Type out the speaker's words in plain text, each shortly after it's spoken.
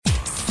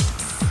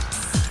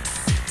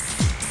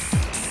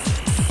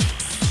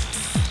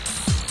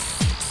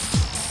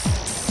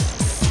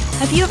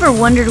Have you ever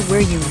wondered where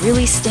you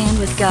really stand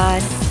with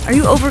God? Are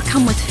you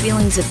overcome with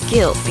feelings of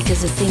guilt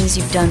because of things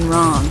you've done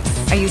wrong?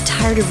 Are you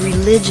tired of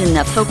religion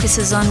that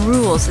focuses on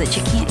rules that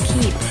you can't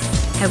keep?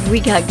 Have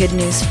we got good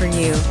news for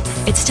you?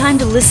 It's time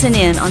to listen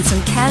in on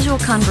some casual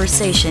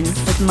conversation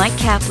with Mike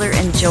Kapler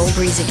and Joel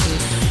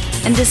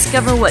Brueseke and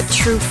discover what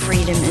true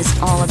freedom is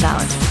all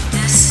about.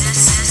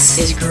 This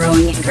is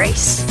Growing in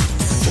Grace.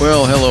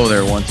 Well, hello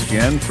there once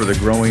again for the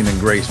Growing in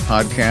Grace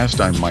podcast.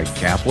 I'm Mike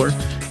Kapler,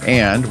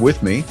 and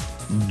with me,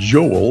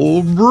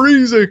 Joel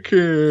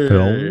Brueseke.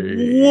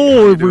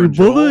 Hello,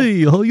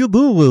 everybody. How you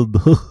doing?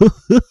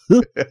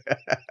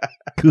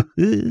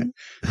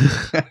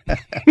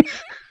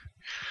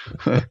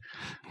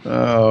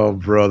 Oh,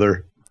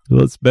 brother.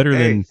 Well, it's better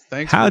than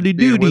Howdy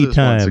Doody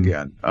time. Once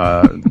again,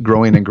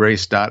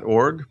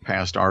 growingingrace.org.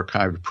 Past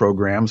archived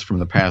programs from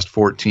the past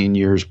 14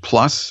 years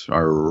plus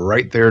are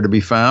right there to be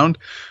found.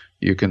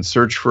 You can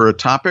search for a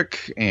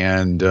topic,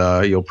 and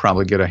you'll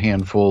probably get a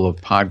handful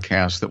of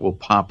podcasts that will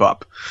pop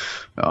up,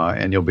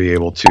 and you'll be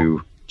able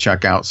to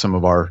check out some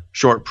of our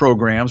short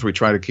programs. We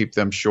try to keep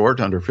them short,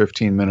 under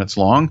 15 minutes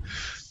long,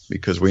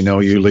 because we know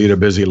you lead a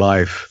busy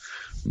life.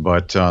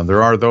 But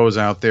there are those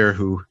out there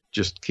who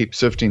just keep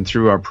sifting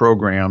through our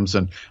programs,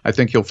 and I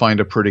think you'll find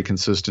a pretty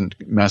consistent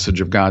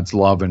message of God's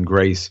love and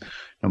grace,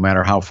 no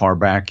matter how far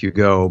back you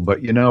go.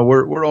 But, you know,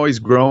 we're always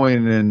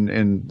growing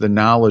in the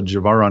knowledge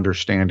of our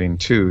understanding,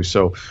 too.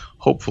 So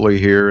hopefully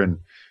here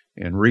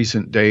in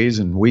recent days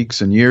and weeks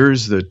and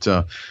years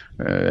that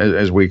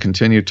as we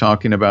continue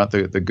talking about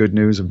the good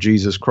news of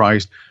Jesus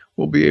Christ,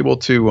 we'll be able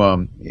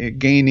to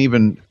gain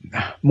even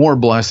more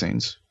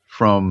blessings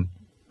from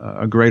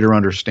a greater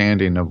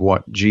understanding of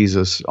what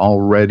Jesus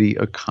already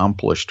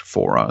accomplished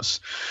for us.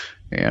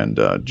 And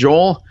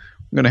Joel,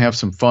 I'm going to have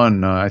some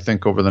fun, I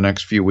think, over the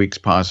next few weeks,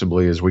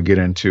 possibly, as we get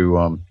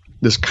into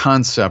this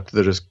concept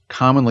that is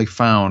commonly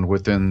found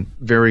within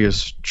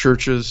various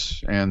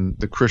churches and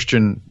the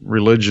Christian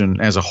religion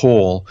as a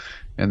whole,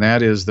 and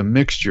that is the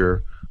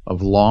mixture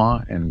of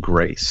law and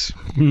grace.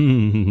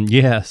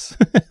 Yes,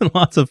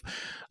 lots of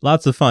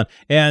fun.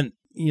 And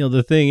you know,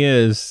 the thing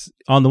is,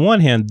 on the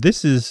one hand,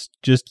 this is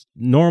just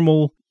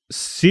normal,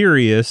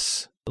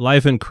 serious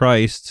life in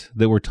Christ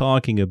that we're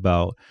talking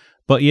about.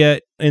 But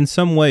yet, in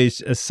some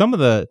ways, some of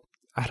the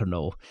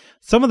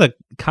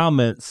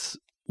comments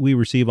we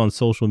receive on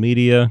social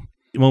media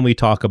when we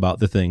talk about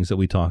the things that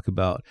we talk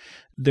about,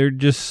 they're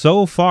just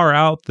so far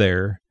out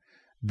there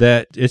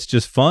that it's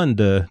just fun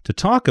to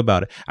talk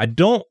about it. I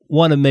don't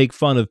want to make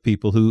fun of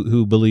people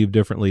who believe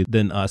differently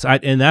than us,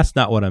 and that's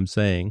not what I'm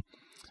saying.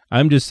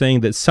 I'm just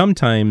saying that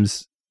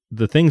sometimes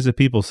the things that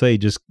people say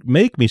just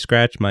make me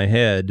scratch my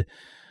head.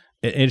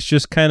 It's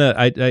just kind of,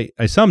 I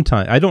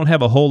sometimes, I don't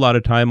have a whole lot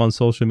of time on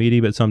social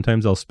media, but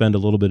sometimes I'll spend a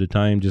little bit of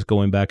time just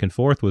going back and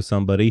forth with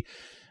somebody.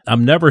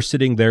 I'm never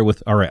sitting there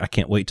with, all right, I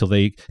can't wait till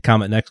they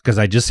comment next because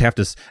I just have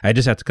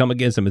to come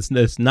against them.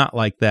 It's not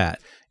like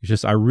that. It's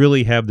just, I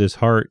really have this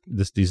heart,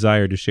 this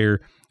desire to share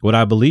what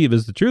I believe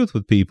is the truth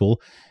with people.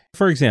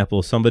 For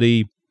example,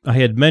 somebody I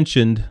had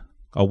mentioned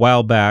a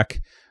while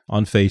back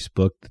on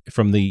Facebook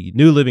from the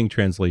New Living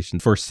Translation,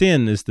 "For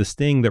sin is the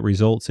sting that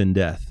results in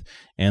death,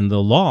 and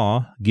the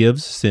law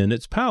gives sin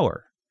its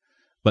power.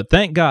 But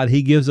thank God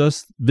he gives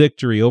us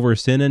victory over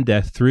sin and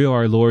death through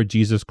our Lord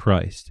Jesus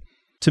Christ."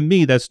 To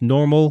me, that's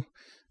normal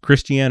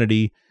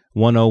Christianity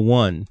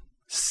 101.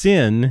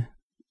 Sin,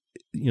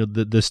 you know,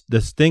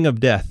 the sting of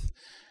death.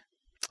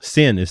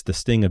 Sin is the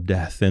sting of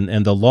death,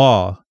 and the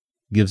law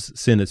gives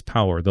sin its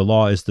power. The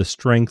law is the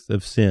strength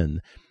of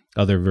sin.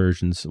 Other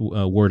versions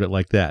word it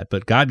like that.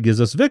 But God gives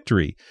us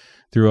victory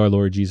through our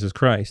Lord Jesus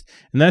Christ.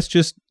 And that's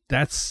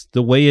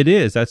the way it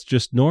is. That's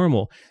just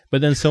normal.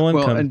 But then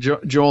someone comes...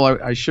 And Joel,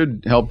 I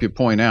should help you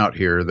point out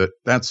here that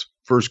that's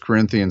 1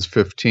 Corinthians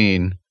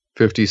 15,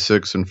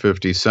 56 and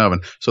 57.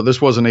 So this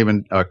wasn't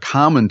even a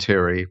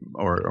commentary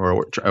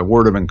or a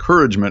word of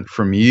encouragement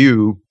from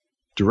you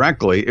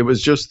directly. It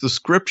was just the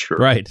scripture.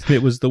 Right.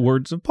 It was the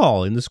words of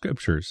Paul in the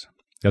scriptures.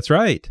 That's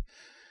right.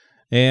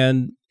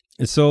 And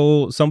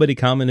so somebody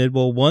commented,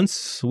 well,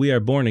 once we are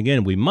born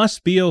again, we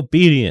must be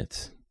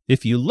obedient.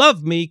 If you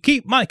love me,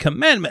 keep my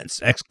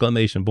commandments!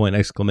 Exclamation point,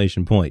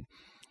 exclamation point.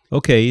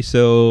 Okay,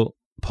 so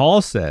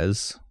Paul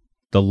says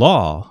the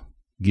law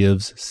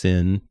gives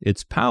sin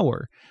its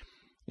power.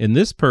 And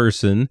this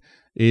person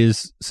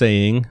is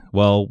saying,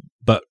 well,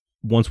 but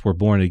once we're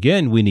born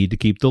again, we need to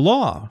keep the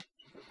law.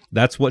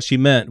 That's what she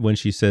meant when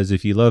she says,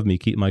 if you love me,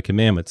 keep my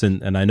commandments.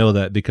 And I know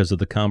that because of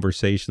the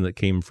conversation that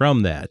came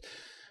from that.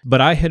 But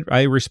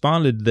I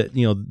responded that,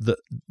 you know,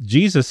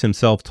 Jesus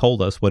himself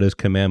told us what his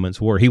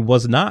commandments were. He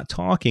was not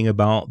talking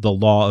about the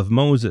law of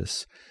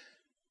Moses.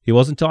 He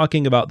wasn't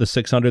talking about the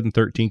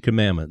 613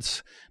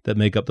 commandments that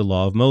make up the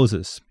law of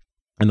Moses.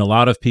 And a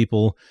lot of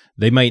people,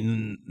 they may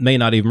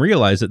not even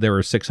realize that there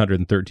are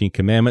 613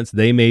 commandments.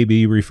 They may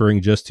be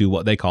referring just to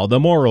what they call the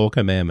moral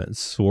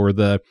commandments or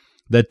the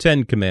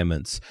 10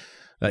 commandments.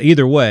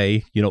 Either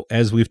way, you know,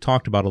 as we've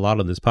talked about a lot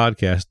on this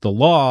podcast, the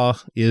law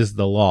is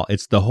the law.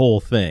 It's the whole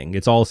thing.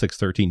 It's all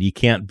 613. You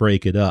can't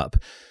break it up.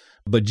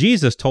 But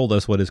Jesus told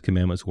us what his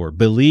commandments were.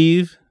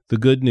 Believe the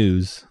good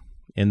news.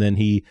 And then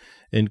he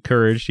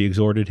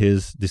exhorted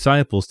his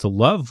disciples to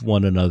love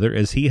one another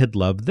as he had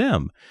loved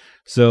them.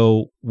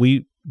 So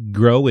we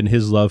grow in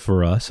his love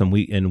for us, and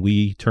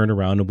we turn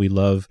around and we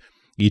love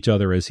each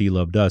other as he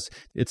loved us.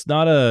 It's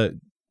not a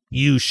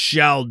you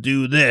shall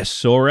do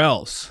this or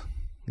else,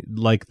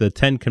 like the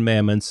 10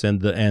 Commandments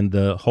and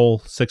the whole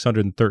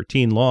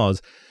 613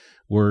 laws,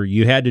 where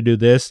you had to do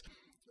this,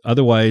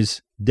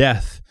 otherwise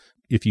death.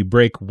 If you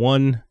break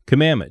one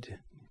commandment,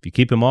 if you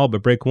keep them all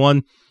but break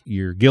one,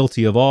 you're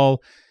guilty of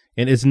all.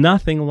 And it's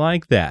nothing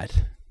like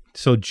that.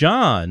 So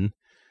John,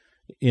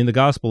 in the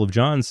Gospel of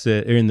John,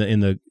 in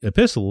the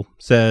epistle,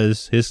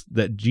 says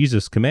that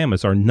Jesus'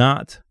 commandments are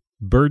not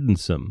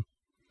burdensome.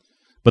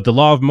 But the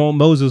law of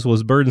Moses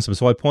was burdensome.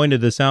 So I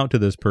pointed this out to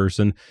this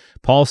person.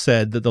 Paul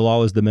said that the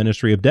law is the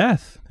ministry of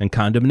death and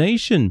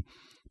condemnation.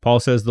 Paul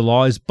says the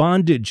law is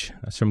bondage.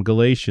 That's from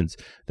Galatians.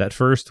 That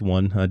first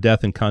one,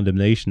 death and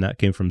condemnation, that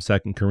came from 2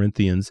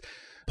 Corinthians.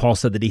 Paul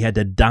said that he had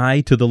to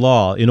die to the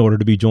law in order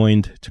to be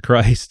joined to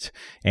Christ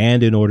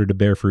and in order to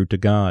bear fruit to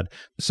God.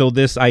 So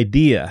this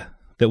idea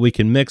that we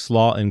can mix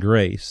law and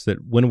grace,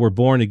 that when we're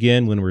born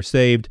again, when we're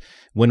saved,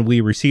 when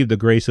we receive the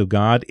grace of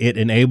God, it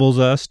enables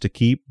us to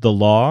keep the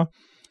law.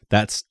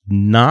 That's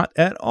not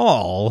at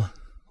all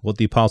what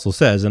the apostle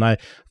says. And I,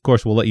 of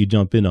course, will let you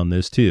jump in on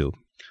this too.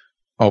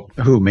 Oh,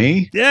 who,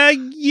 me? Yeah,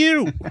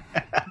 you.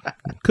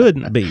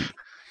 Couldn't be.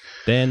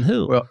 Then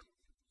who? Well,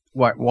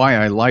 why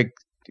I like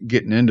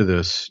getting into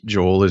this,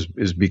 Joel,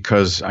 is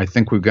because I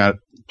think we've got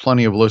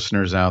plenty of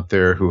listeners out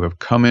there who have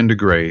come into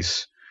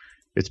grace.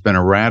 It's been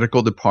a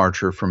radical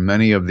departure from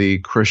many of the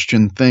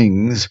Christian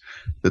things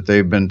that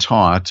they've been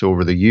taught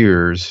over the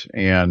years.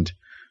 And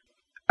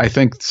I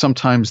think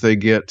sometimes they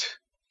get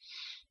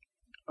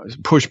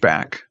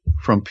pushback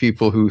from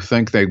people who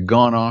think they've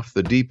gone off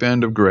the deep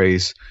end of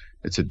grace.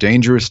 It's a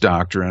dangerous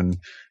doctrine.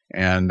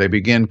 And they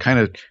begin kind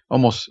of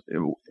almost,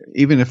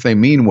 even if they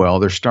mean well,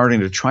 they're starting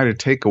to try to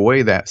take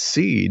away that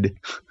seed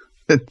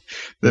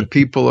that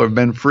people have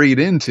been freed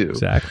into.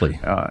 Exactly.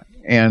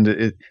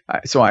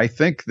 So I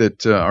think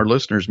that our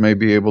listeners may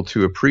be able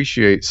to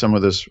appreciate some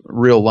of this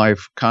real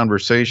life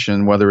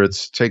conversation, whether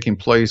it's taking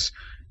place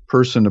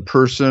person to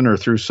person or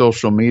through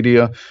social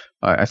media.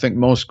 I think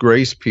most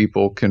grace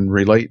people can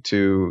relate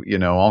to,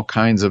 all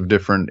kinds of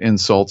different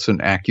insults and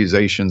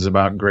accusations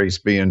about grace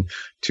being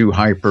too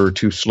hyper,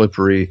 too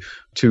slippery,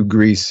 too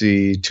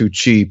greasy, too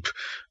cheap,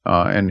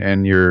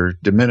 and you're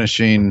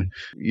diminishing,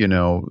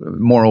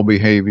 moral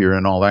behavior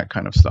and all that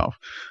kind of stuff.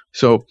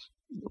 So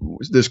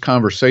this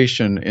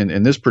conversation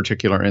in this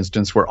particular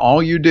instance, where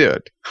all you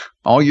did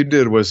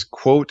was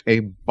quote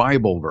a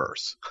Bible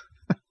verse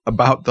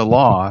about the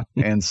law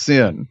and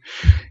sin.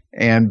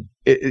 And,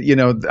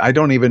 I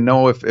don't even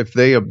know if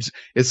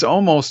it's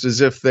almost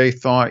as if they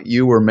thought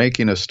you were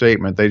making a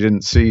statement. They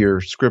didn't see your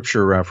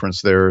scripture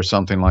reference there or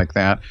something like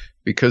that,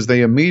 because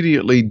they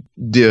immediately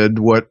did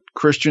what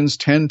Christians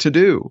tend to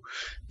do.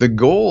 The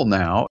goal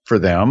now for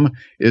them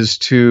is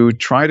to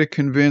try to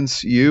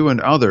convince you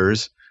and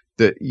others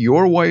that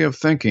your way of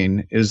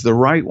thinking is the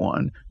right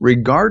one,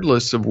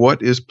 regardless of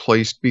what is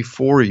placed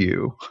before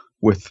you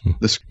with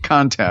this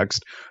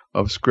context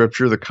of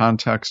Scripture, the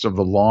context of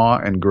the law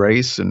and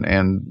grace and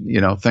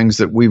things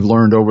that we've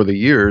learned over the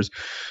years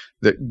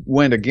that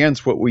went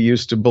against what we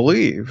used to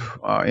believe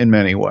in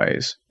many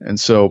ways. And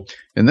so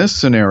in this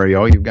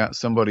scenario, you've got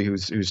somebody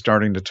who's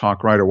starting to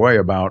talk right away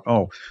about,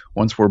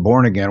 once we're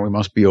born again, we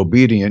must be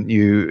obedient.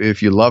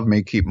 If you love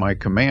me, keep my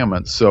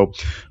commandments. So,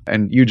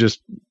 and you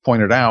just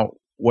pointed out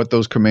what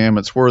those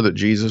commandments were that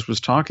Jesus was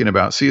talking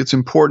about. See, it's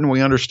important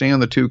we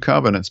understand the two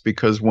covenants,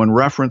 because when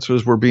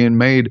references were being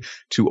made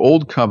to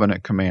old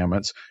covenant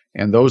commandments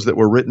and those that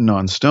were written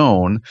on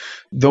stone,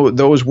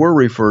 those were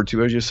referred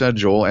to, as you said,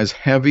 Joel, as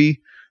heavy,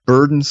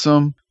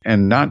 burdensome,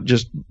 and not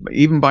just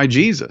even by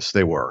Jesus,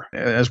 they were,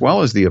 as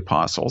well as the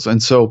apostles.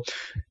 And so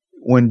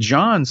when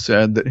John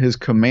said that his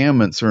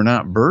commandments are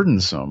not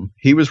burdensome,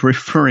 he was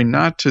referring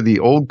not to the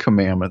old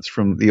commandments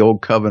from the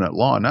old covenant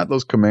law, not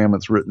those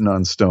commandments written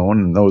on stone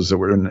and those that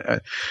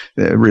were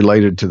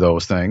related to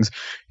those things.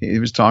 He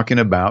was talking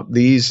about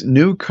these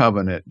new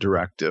covenant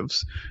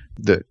directives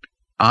that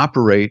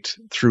operate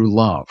through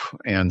love.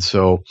 And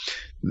so,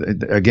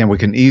 again, we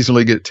can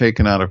easily get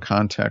taken out of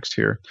context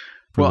here.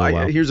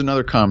 Well, here's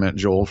another comment,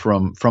 Joel,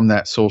 from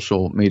that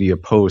social media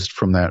post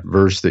from that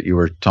verse that you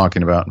were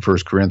talking about in 1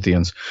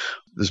 Corinthians.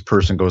 This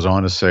person goes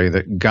on to say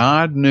that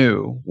God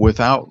knew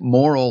without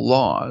moral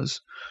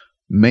laws,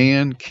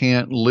 man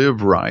can't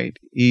live right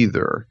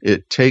either.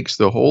 It takes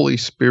the Holy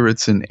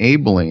Spirit's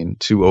enabling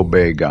to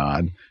obey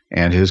God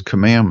and his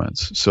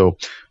commandments. So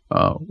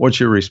what's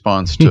your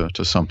response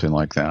to something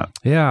like that?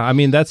 Yeah, I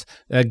mean, that's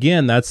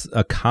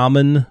a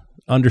common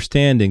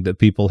understanding that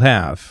people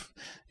have.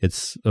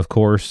 It's, of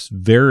course,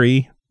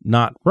 very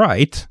not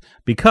right,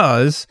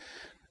 because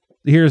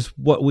here's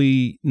what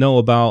we know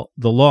about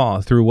the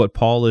law through what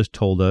Paul has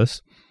told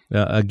us.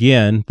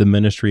 again, the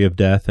ministry of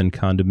death and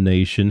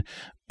condemnation,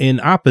 in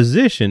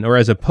opposition or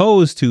as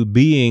opposed to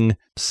being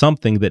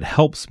something that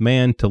helps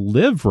man to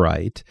live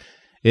right,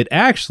 it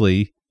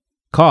actually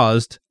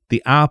caused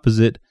the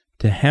opposite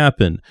to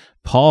happen.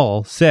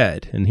 Paul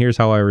said, and here's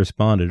how I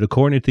responded,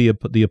 according to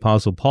the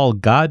Apostle Paul,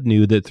 God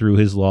knew that through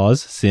his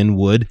laws, sin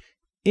would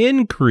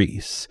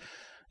increase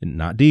and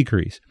not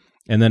decrease,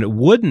 and then it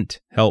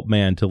wouldn't help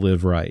man to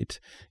live right.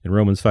 And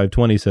Romans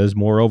 5:20 says,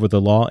 moreover, the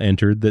law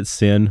entered that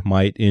sin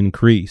might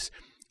increase.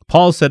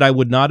 Paul said, I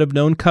would not have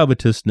known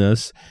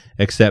covetousness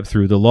except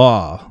through the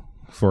law,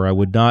 for I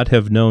would not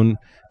have known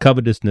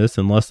covetousness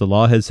unless the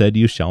law had said,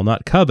 you shall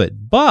not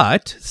covet.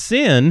 But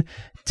sin,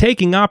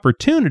 taking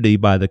opportunity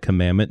by the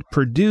commandment,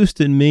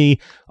 produced in me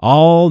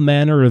all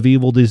manner of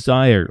evil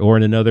desire, or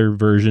in another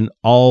version,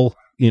 all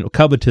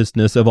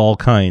covetousness of all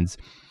kinds.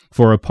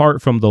 For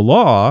apart from the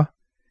law,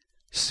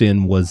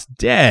 sin was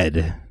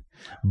dead.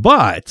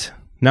 But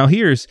now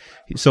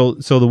so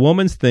the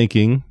woman's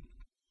thinking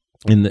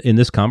in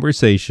this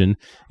conversation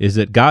is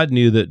that God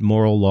knew that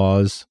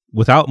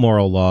without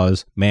moral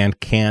laws, man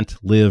can't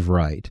live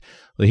right.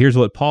 Well, here's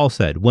what Paul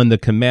said. When the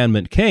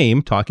commandment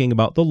came, talking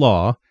about the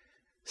law,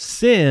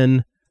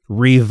 sin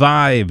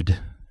revived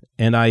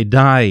and I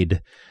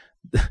died.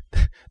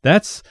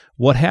 That's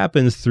what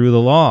happens through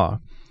the law.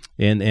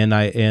 And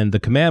the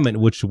commandment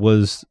which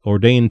was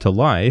ordained to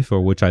life, or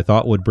which I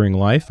thought would bring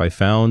life, I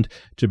found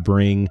to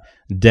bring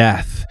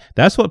death.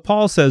 That's what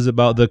Paul says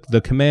about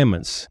the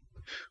commandments.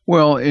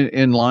 Well,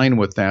 in line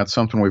with that,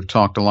 something we've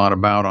talked a lot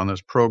about on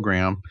this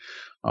program,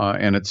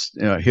 and it's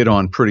hit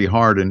on pretty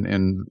hard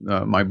in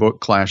my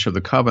book, Clash of the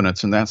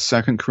Covenants, and that's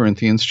 2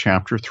 Corinthians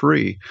chapter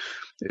 3.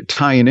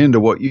 Tying into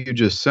what you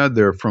just said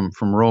there from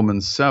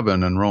Romans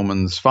 7 and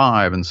Romans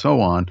 5 and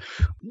so on,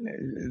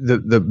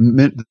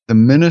 the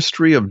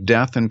ministry of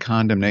death and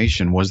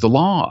condemnation was the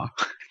law.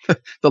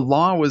 The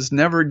law was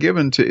never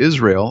given to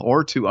Israel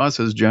or to us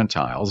as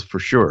Gentiles, for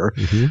sure.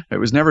 Mm-hmm. It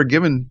was never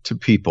given to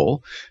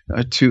people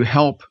to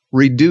help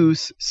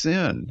reduce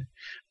sin.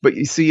 But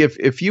you see,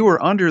 if you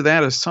are under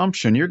that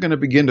assumption, you're going to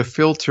begin to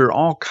filter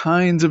all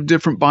kinds of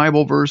different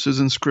Bible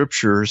verses and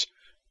scriptures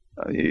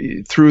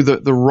through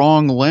the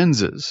wrong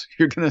lenses.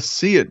 You're going to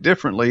see it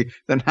differently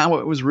than how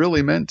it was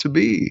really meant to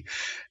be.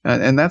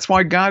 And that's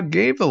why God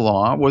gave the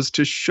law, was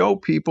to show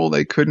people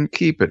they couldn't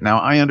keep it. Now,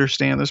 I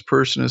understand this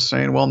person is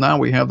saying, well, now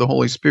we have the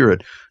Holy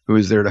Spirit who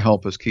is there to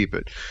help us keep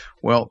it.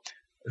 Well,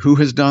 who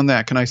has done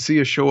that? Can I see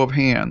a show of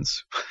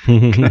hands?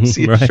 Can I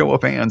see a show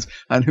of hands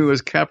on who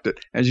has kept it?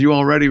 As you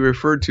already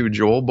referred to,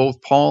 Joel,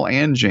 both Paul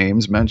and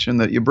James mentioned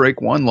that you break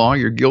one law,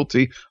 you're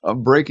guilty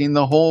of breaking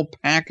the whole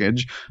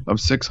package of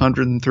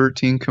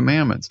 613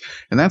 commandments.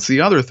 And that's the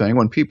other thing.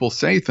 When people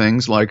say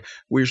things like,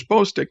 we're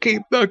supposed to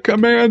keep the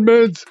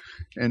commandments,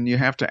 and you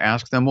have to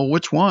ask them, well,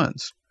 which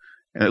ones?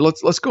 And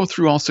let's go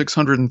through all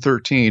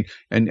 613,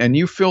 and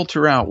you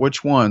filter out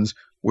which ones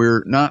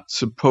we're not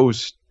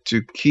supposed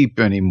to keep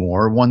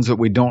anymore, ones that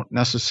we don't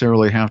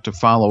necessarily have to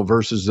follow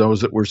versus those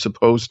that we're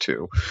supposed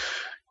to.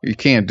 You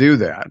can't do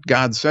that.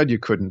 God said you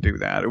couldn't do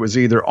that. It was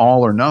either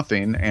all or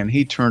nothing, and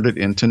he turned it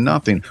into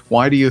nothing.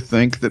 Why do you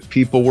think that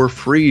people were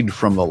freed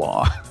from the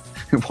law?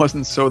 It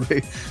wasn't so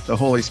the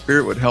Holy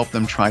Spirit would help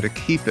them try to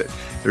keep it.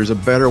 There's a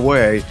better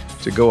way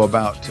to go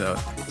about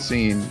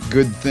seeing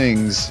good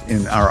things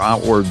in our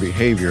outward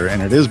behavior,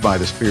 and it is by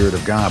the Spirit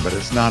of God, but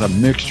it's not a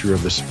mixture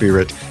of the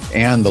Spirit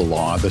and the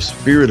law. The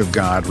Spirit of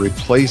God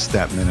replaced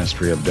that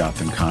ministry of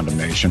death and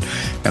condemnation.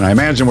 And I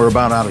imagine we're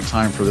about out of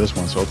time for this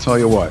one, so I'll tell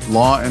you what,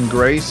 law and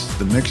grace,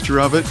 the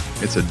mixture of it,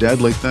 it's a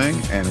deadly thing,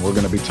 and we're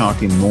going to be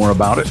talking more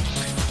about it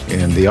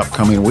in the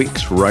upcoming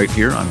weeks right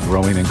here on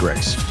Growing in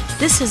Grace.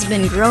 This has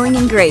been Growing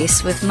in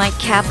Grace with Mike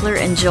Kapler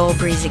and Joel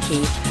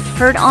Brueseke,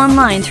 heard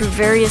online through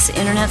various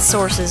internet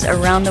sources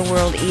around the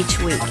world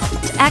each week.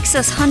 To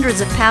access hundreds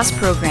of past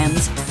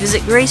programs,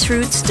 visit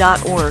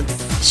graceroots.org.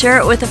 Share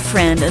it with a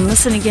friend and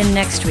listen again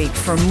next week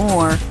for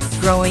more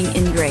Growing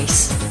in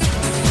Grace.